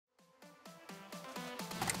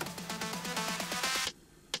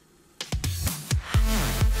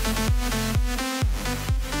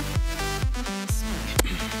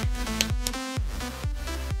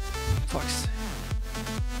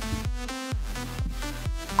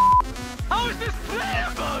How is this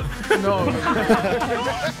playable? No.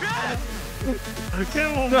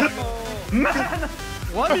 Come on, man.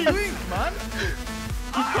 What are you doing, man?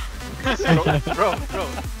 Bro.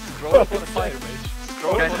 Scroll for the fire mage.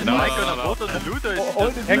 Scroll for the fire. What the looter is All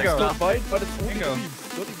the Hang teams on. still fight, but it's only the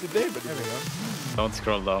teams. Not even the name anymore. Don't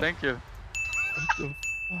scroll down. Thank you.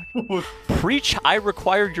 Preach, I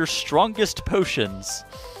required your strongest potions.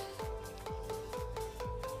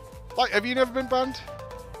 Like, have you never been banned?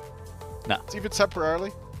 No. Even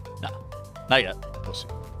temporarily? No. Not yet. Pussy.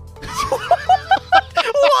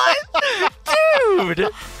 What?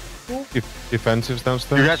 Dude! Defensives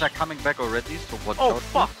downstairs. You guys are coming back already, so watch out. Oh,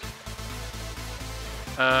 fuck.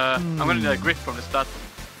 I'm gonna need a grip from the start.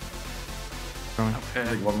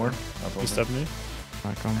 Okay. One more. You stab me?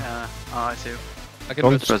 I come. I see. I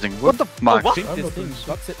can Pressing. What the fuck? what?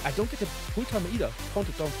 I don't get a full time either. Count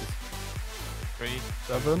it down, please. 3,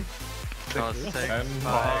 7, 10,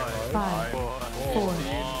 5, 5, 4,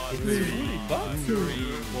 3,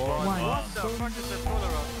 1.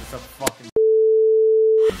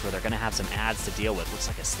 Where they're gonna have some ads to deal with. Looks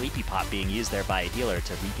like a sleepy pot being used there by a healer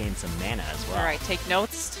to regain some mana as well. All right, take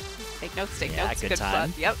notes. Take notes. Take Yeah, notes. good time.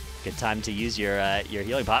 Blood. Yep. Good time to use your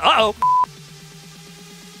healing pot. Uh-oh!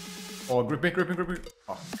 Oh, grip me.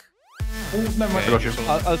 Oh, never mind.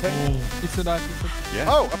 I'll take it. It's a knife. Yeah.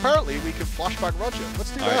 Oh, apparently we can flashback Roger.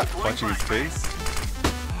 Let's do that. Watching his face.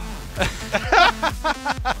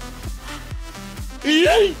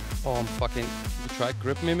 Oh, I'm fucking. You try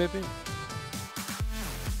grip me maybe?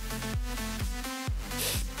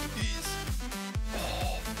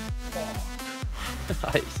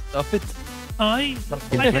 I stop it.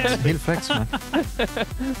 Heal flex, man.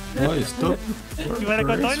 Nice, stop. You wanna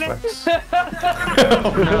go toilet?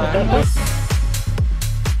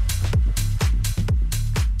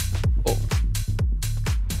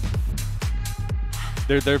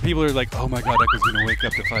 There are people who are like, oh my god, Echo's gonna wake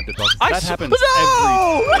up to find the dogs. That happens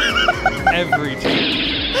every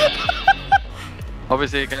time.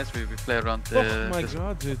 Obviously, guys, we play around the, Oh my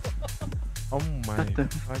god, dude. Oh my.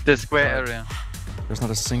 the square area. There's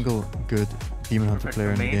not a single good Demon Hunter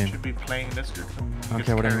player in the game. Should be playing this group. I don't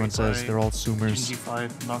care what anyone says, they're all zoomers.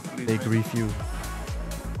 They grief you.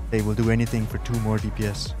 They will do anything for 2 more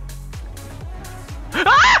DPS.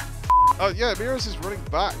 Oh yeah, Miros is running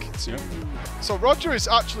back to... So Roger is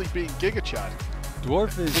actually being Giga Chad.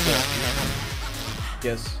 Dwarf is.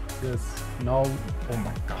 Yes. No. Oh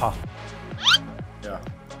my god. Yeah.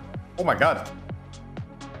 Oh my god.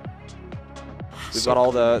 We've got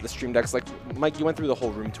all the stream decks. Like, Mike, you went through the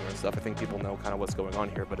whole room tour and stuff. I think people know kind of what's going on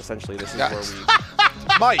here, but essentially this is where we...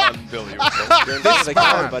 Mike! Unbelievable. You're in business like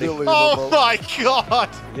that, buddy. Oh my god!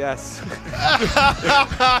 Yes.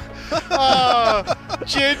 Oh,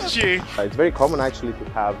 Gingy! It's very common actually to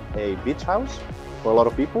have a beach house for a lot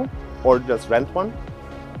of people, or just rent one.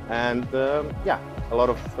 And yeah, a lot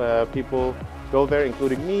of people go there,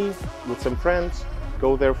 including me, with some friends,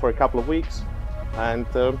 go there for a couple of weeks and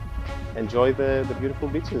enjoy the beautiful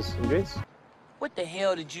beaches in Greece. What the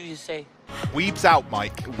hell did you just say? Weebs out,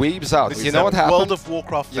 Mike. Weebs out. This You is know a what happened? World of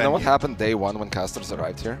Warcraft You know what venue. happened day one when casters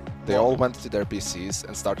arrived here? They all went to their PCs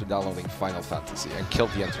and started downloading Final Fantasy and killed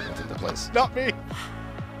the internet in the place. Not me!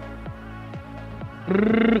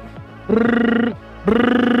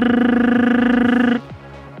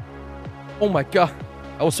 Oh my god.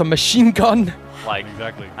 That was a machine gun. Like,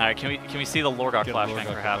 Exactly. Alright, can we see the Lorgar Get flashbang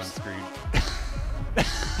Lorgar perhaps? on screen.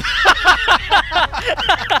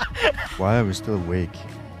 Why are we still awake?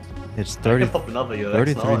 It's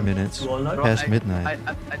 33 minutes past midnight.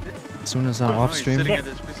 As soon as I'm off stream, I'm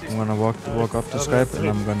gonna walk up to Skype and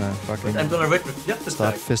I'm gonna fucking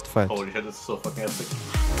start fist fight. Holy shit, it's so fucking epic.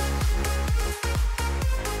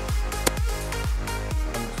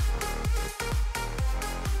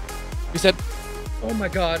 He said, oh my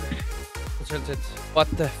god. What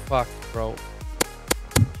the fuck, bro?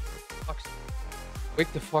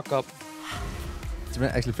 Wake the fuck up. It's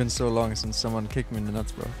actually been so long since someone kicked me in the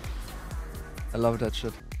nuts, bro. I love that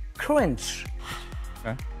shit. Cringe.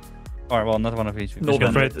 Okay. Alright, well, not one of each. No,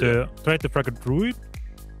 try to frag a druid.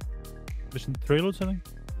 Mission trailer something.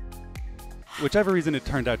 Whichever reason it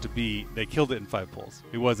turned out to be, they killed it in 5 pulls.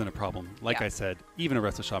 It wasn't a problem. Like I said, even a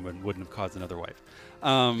Resto Shaman wouldn't have caused another wife.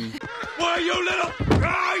 Why, you little...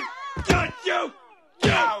 I got you!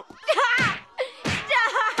 Stop!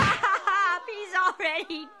 He's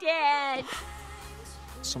already dead.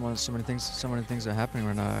 So many things are happening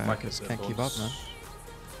right now. I just can't keep up, man.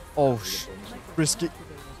 Oh, risky.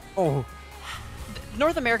 Oh.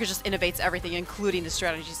 North America just innovates everything, including the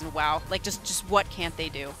strategies in WoW. Like, just what can't they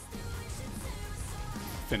do?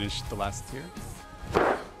 Finish the last tier.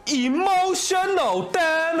 Emotional,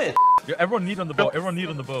 damn it! Yeah, everyone need on the boat. Everyone need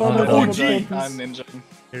on the boat. Oh, jeez. I'm ninja.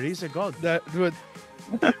 There is a god. There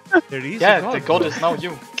is Yeah, a god. the god is now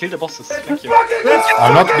you. Kill the bosses. Thank you.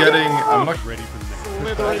 I'm not ready for the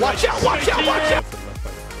next. Watch out! Watch out! Watch out!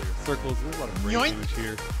 Circles. There's a lot of brain damage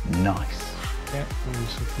here. Nice. Yeah.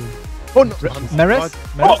 Oh no! Meres?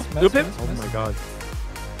 Oh my god.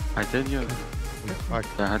 I did, yeah. I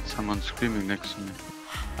had someone screaming next to me.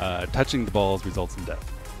 Touching the balls results in death.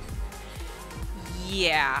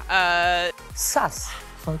 Yeah, Sus.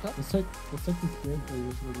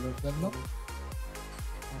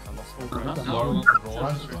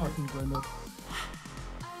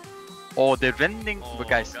 Oh, the rending, but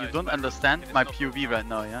guys, you don't understand my POV right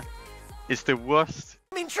now, yeah? It's the worst.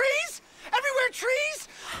 I mean trees? Everywhere trees?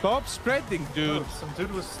 Stop spreading, dude. Some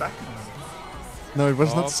dude was stacking. No, it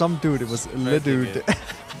was not some dude, it was le dude.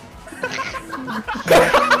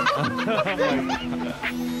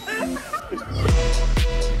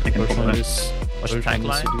 Watch tank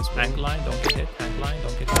line, don't get hit, tank line,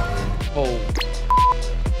 don't get hit. Oh.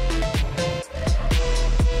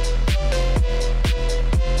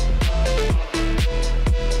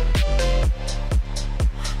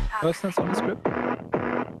 Personals on the script.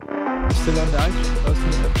 Still on the ice.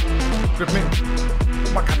 Personals. Grip me.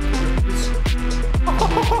 Oh my god.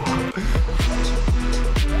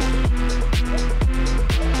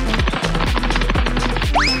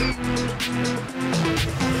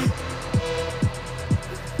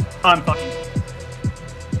 I'm fucking.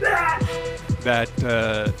 That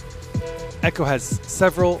Echo has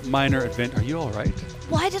several minor advantages. Are you all right?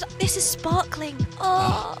 Why did this is sparkling?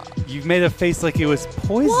 Oh. You've made a face like it was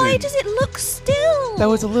poison. Why does it look still? That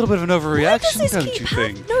was a little bit of an overreaction, don't you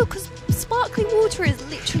think? think? No, because sparkling water is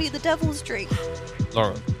literally the devil's drink.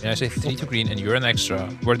 Laura, when I say 3 to green and you're an extra,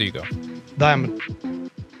 where do you go? Diamond.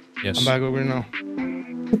 Yes. I'm back over now.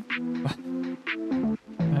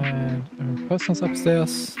 And personals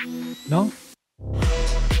upstairs. No?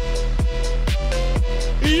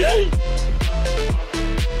 I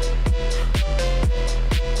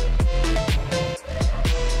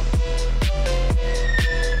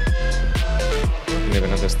don't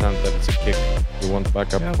even understand that it's a kick. You want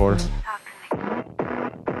backup for.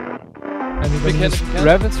 Anybody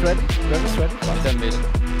Raven's ready? Raven's ready? 10 million.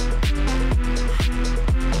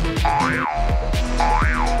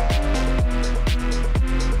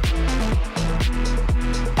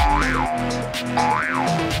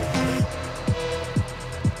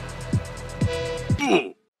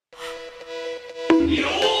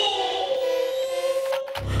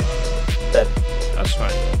 That's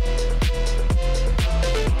fine.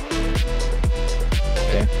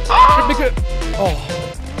 Okay. Oh.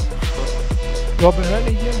 Robin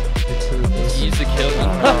ready here? Easy kill.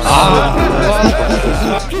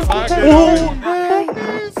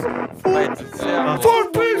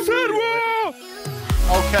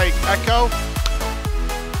 Okay, Echo.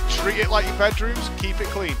 Treat it like your bedrooms. Keep it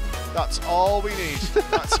clean. That's all we need.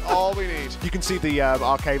 That's all we need. You can see the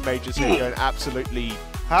arcade mages here going absolutely.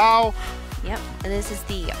 How? Yep, and this is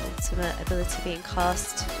the ultimate ability being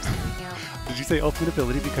cast. Did you say ultimate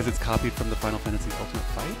ability because it's copied from the Final Fantasy Ultimate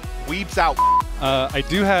Fight? Weebs out. I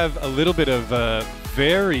do have a little bit of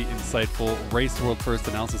very insightful race world first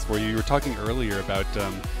analysis for you. You were talking earlier about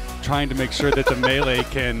trying to make sure that the melee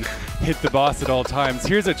can hit the boss at all times.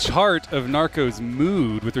 Here's a chart of Narco's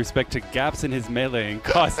mood with respect to gaps in his melee and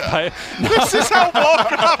caused by... This is how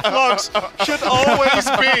Warcraft logs should always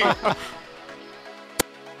be.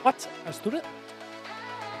 What? I stood it?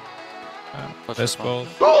 This ball.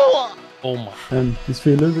 Oh my. And this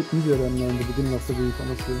feels a little bit easier than in the beginning of the week,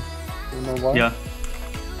 honestly. Don't know why. Yeah.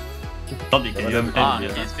 Buddy game.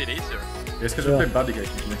 It's a bit easier. It's because we played buddy game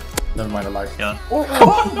usually. Never mind alive. Yeah.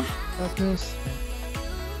 Darkness.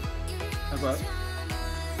 Yeah.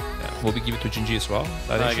 Will we give it to Jinji as well?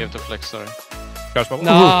 I gave it to Flex, sorry.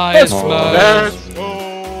 Nice, man.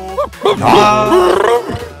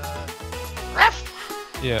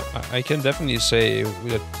 Yeah, I can definitely say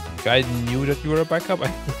that I knew that you were a backup. I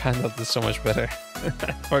handled this so much better. I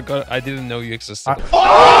forgot. I didn't know you existed. Come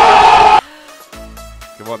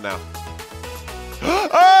on now.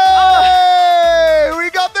 Hey!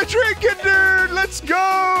 We got the drinking dude! Let's go!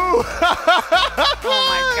 Oh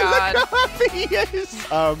my god. Look how happy he is!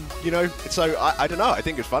 You know, so I don't know. I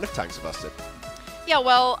think it's fun if tanks are busted. Yeah,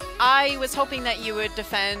 well, I was hoping that you would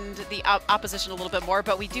defend the opposition a little bit more,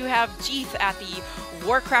 but we do have Jeeth at the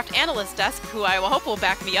Warcraft analyst desk, who I will hope will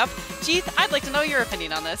back me up. Jeeth, I'd like to know your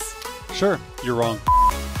opinion on this. Sure, you're wrong.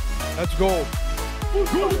 Let's go.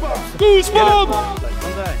 Goosebumps!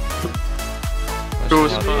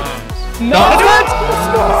 Goosebumps!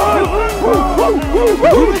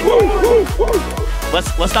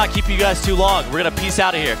 Let's not keep you guys too long. We're gonna peace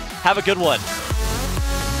out of here. Have a good one.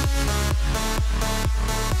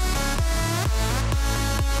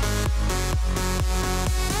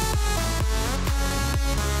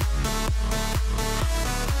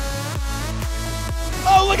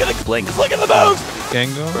 Oh, look at the blink! Look at the move!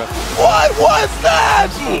 Gango. What was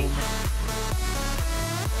that?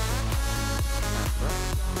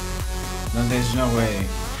 No, there's no way.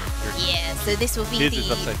 Yeah, so this will be His is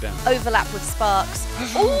upside down. the overlap with Sparks.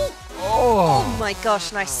 Oh! Oh my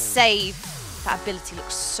gosh, nice save. That ability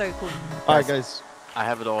looks so cool. Alright guys, I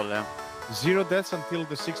have it all there. 0 deaths until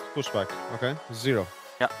the 6th pushback, okay? 0.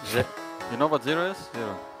 Yeah, you know what 0 is?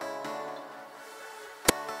 0.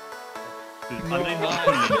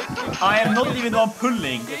 I am not even on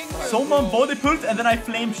pulling. Someone body pulled and then I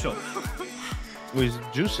flame shot. We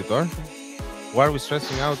juice it, or? Why are we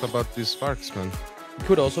stressing out about these sparks, man? You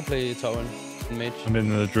could also play Tower and Mage. I mean,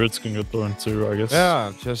 the Druids can get thrown too, I guess.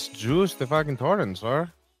 Yeah, just juice the fucking torrents,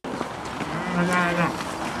 or?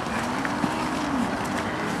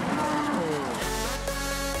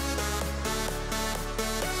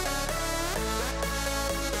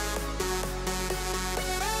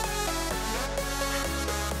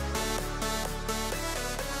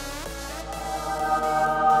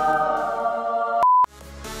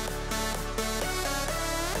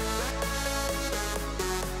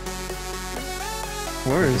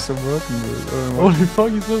 Where is the button? Holy fuck,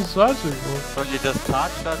 he's so searching. So you just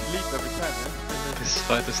charge that leap every time, yeah? This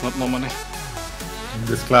fight is not normal.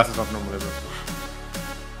 This class is not normal,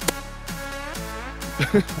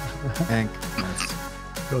 Hank.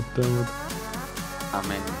 God damn it.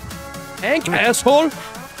 Amazing. Hank, asshole!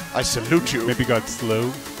 I salute you. Maybe got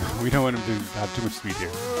slow. We don't want him to have too much speed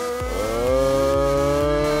here.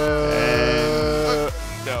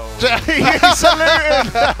 No. He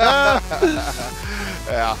saluted!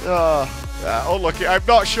 Yeah. Yeah. Unlucky. I'm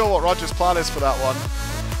not sure what Roger's plan is for that one.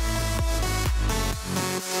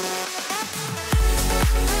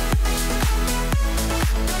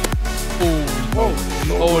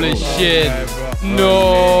 Holy shit!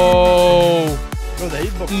 No!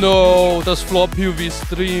 No, das Floor POV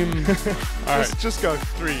stream. Alright, just go.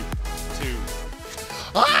 3, 2.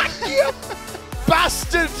 Ah, you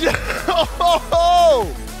bastard! Oh!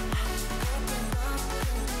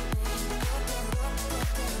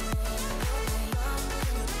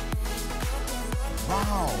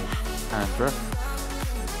 Wow. And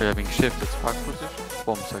ref. We're having shifted spark position.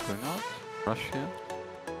 Bombs are going out. Rush here.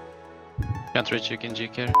 Can't reach, you can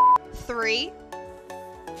GK. 3,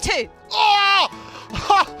 2. Oh!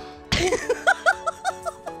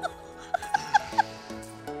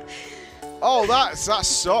 Oh, that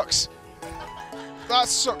sucks. That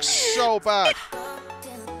sucks so bad.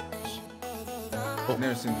 I've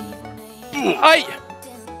never seen them before. Aye!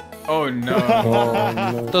 Oh no. Oh,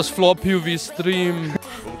 no. Das Floor POV stream.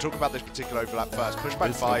 We'll talk about this particular overlap first.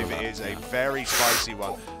 Pushback 5 is a very spicy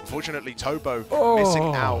one. Unfortunately, Tobo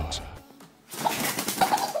missing out.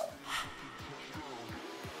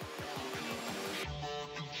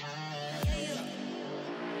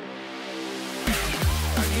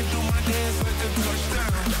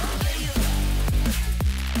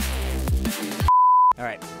 All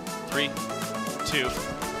right. 3, 2.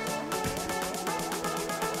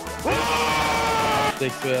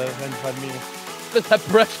 Takes 25 minutes. Let's have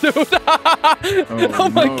breath, dude. Oh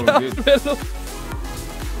my god, Velo.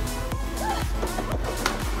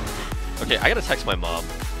 Okay, I gotta text my mom.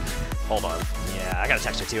 Hold on. Yeah, I gotta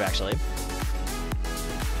text her too, actually.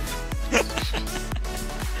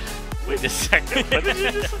 Wait a second. What did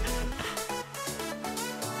you just...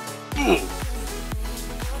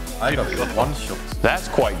 I got one shot. That's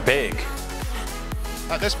quite big.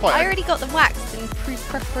 At this point, I already got them waxed in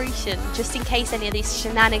preparation, just in case any of these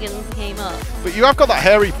shenanigans came up. but you have got that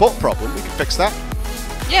hairy butt problem. We can fix that.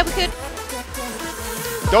 Yeah, we could.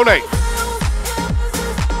 Donate.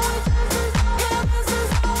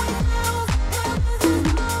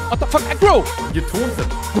 What the fuck, aggro? You taunted.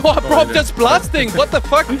 No, bro, I'm just blasting. What the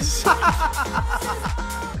fuck?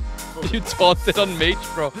 You taunted on Mage,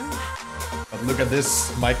 bro. But look at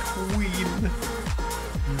this, my queen.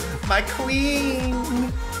 My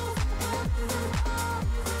queen.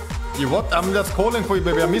 You what? I'm just calling for you,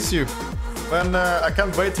 baby. I miss you. When I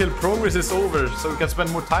can't wait till progress is over, so we can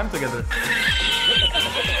spend more time together.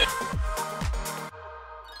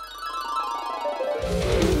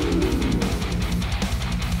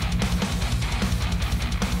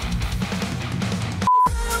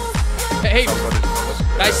 Hey,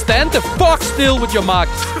 guys, stand the fuck still with your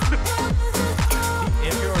marks.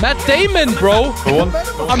 Matt Damon, bro.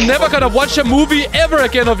 I'm never gonna watch a movie ever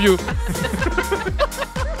again of you.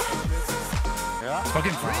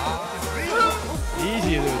 Fucking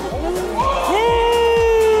easy, dude.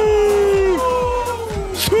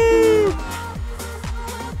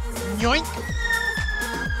 Yoink.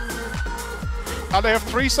 And they have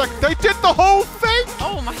 3 seconds. They did the whole thing!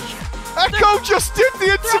 Oh my god. Echo just did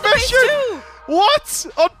the intermission! What?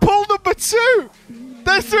 On pull number 2!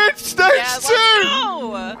 They're through stage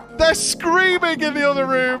 2! They're screaming in the other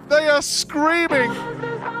room! They are screaming!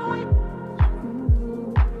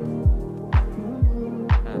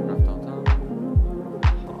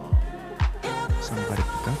 Somebody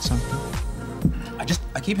forgot something.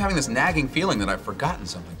 I keep having this nagging feeling that I've forgotten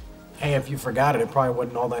something. Hey, if you forgot it, it probably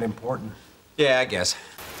wasn't all that important. Yeah, I guess.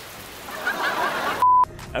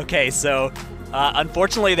 Okay, so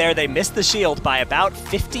unfortunately there they missed the shield by about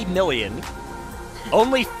 50 million.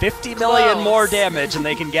 Only 50 million more damage and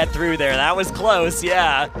they can get through there. That was close,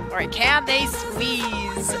 yeah. Alright, can they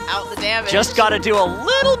squeeze out the damage? Just gotta do a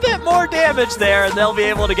little bit more damage there and they'll be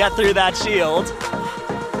able to get through that shield.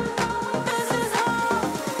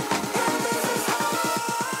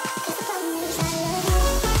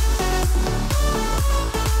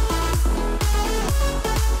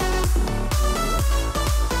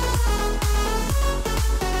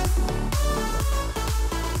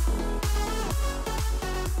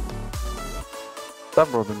 What's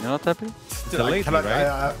up, Robin? You're not happy?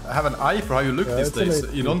 I have an eye for how you look these days.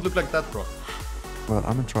 You don't look like that, bro. Well,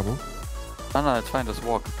 I'm in trouble. No, it's fine. Just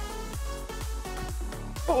walk.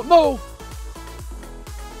 Oh no!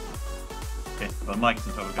 Okay, well, Mike's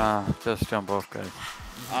in trouble, guys. Just jump off, guys.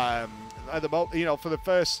 At the moment, you know, for the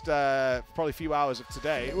first probably few hours of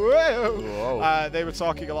today, they were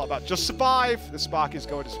talking a lot about just survive. The spark is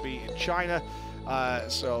going to be in China.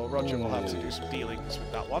 So Roger will have to do some dealings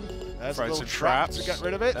with that one. There's a little trap to get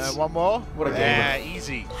rid of it. One more. What a game.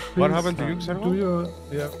 Easy. What happened to you, Xerxes? Do your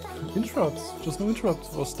interrupts. Just no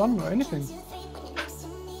interrupts or stun or anything.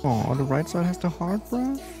 Oh, on the right side has the hard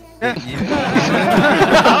brush?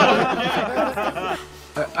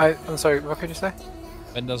 I'm sorry, what could you say?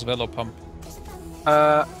 When does Velo pump?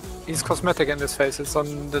 He's cosmetic in this phase, it's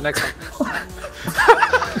on the next one.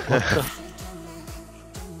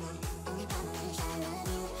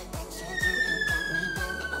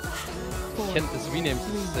 Kent has renamed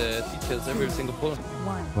his teachers every single pull.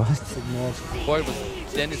 What? Boy was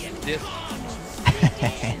Dennis this.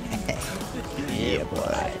 Yeah,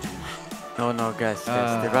 boy. No, guys.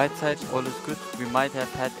 The right side, all is good. We might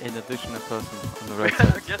have had an additional person on the right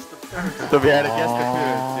side. So we had a guest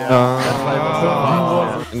appearance,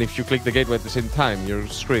 yeah. And if you click the gateway at the same time, you're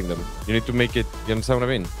screwing them. You need to make it, you understand what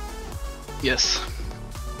I mean? Yes.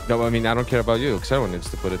 No, I mean, I don't care about you. Xero needs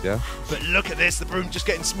to put it, yeah? But look at this, the broom just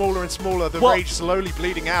getting smaller and smaller, the rage slowly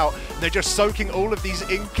bleeding out. They're just soaking all of these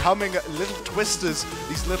incoming little twisters,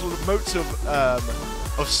 these little motes of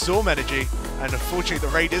storm energy. And unfortunately,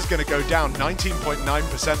 the raid is going to go down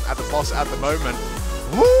 19.9% at the boss at the moment.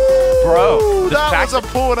 Woo! Bro, that was a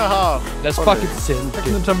 4.5. Let's fucking send Back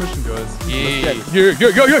in the intermission, guys. Yeah.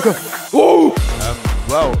 Woo!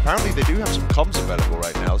 Well, apparently they do have some comms available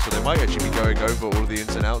right now, so they might actually be going over all of the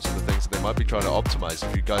ins and outs of the things that they might be trying to optimize.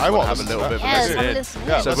 If you guys want to have a little bit of a listen in.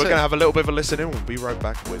 Yeah, so we're going to have a little bit of a listen in. We'll be right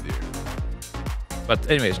back with you. But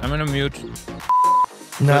anyways, I'm gonna mute.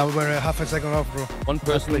 No, we're half a second off, bro. One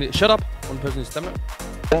person, shut up! One person is stamina.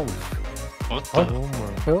 What?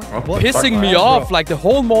 Pissing me off like the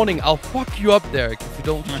whole morning. I'll fuck you up, Derek, if you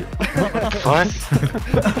don't.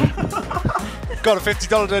 Got a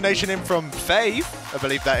 $50 donation in from Fave, I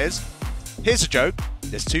believe that is. Here's a joke.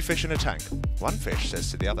 There's 2 fish in a tank. One fish says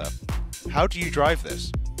to the other, how do you drive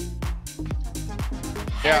this?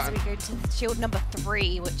 As we go to shield number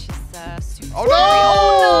 3, which is super Oh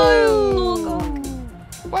no! no!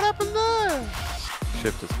 What happened there?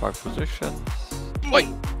 Shift the spark position. Wait!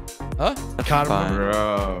 Huh?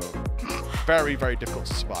 Bro. Very, very difficult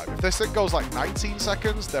to survive. If this thing goes like 19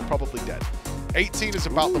 seconds, they're probably dead. 18 is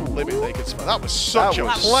about the limit they can survive. That was such a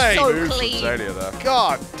play move from Zalia there.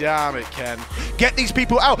 God damn it, Ken. Get these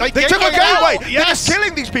people out. They took a gateway. Yes. They're just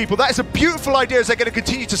killing these people. That is a beautiful idea as they're going to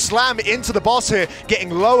continue to slam into the boss here,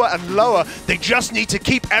 getting lower and lower. They just need to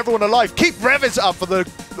keep everyone alive. Keep Revis up for the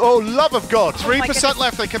love of God. 3%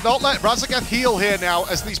 left. They cannot let Razagath heal here now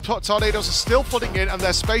as these tornadoes are still flooding in and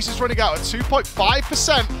their space is running out at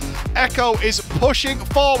 2.5%. Echo is pushing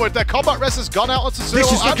forward. Their combat res has gone out onto Zero.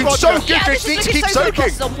 This is looking so good. Yeah, They need to keep soaking.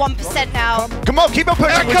 It's on 1% now. Come on, keep on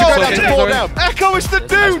pushing. Echo, Echo is the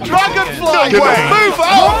dude. Dragonfly. Move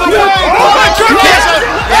out of the way. Oh my goodness!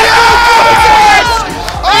 Yes!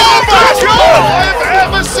 Oh my God! I've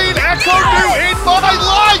ever seen Echo do in my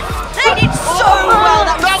life.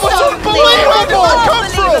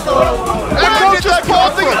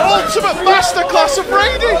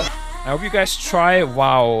 hope you guys try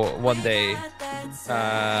WoW one day.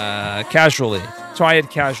 Casually. Try it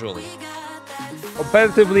casually.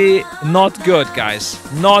 Competitively, not good, guys.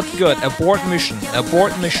 Not good. Abort mission.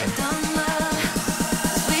 Abort mission.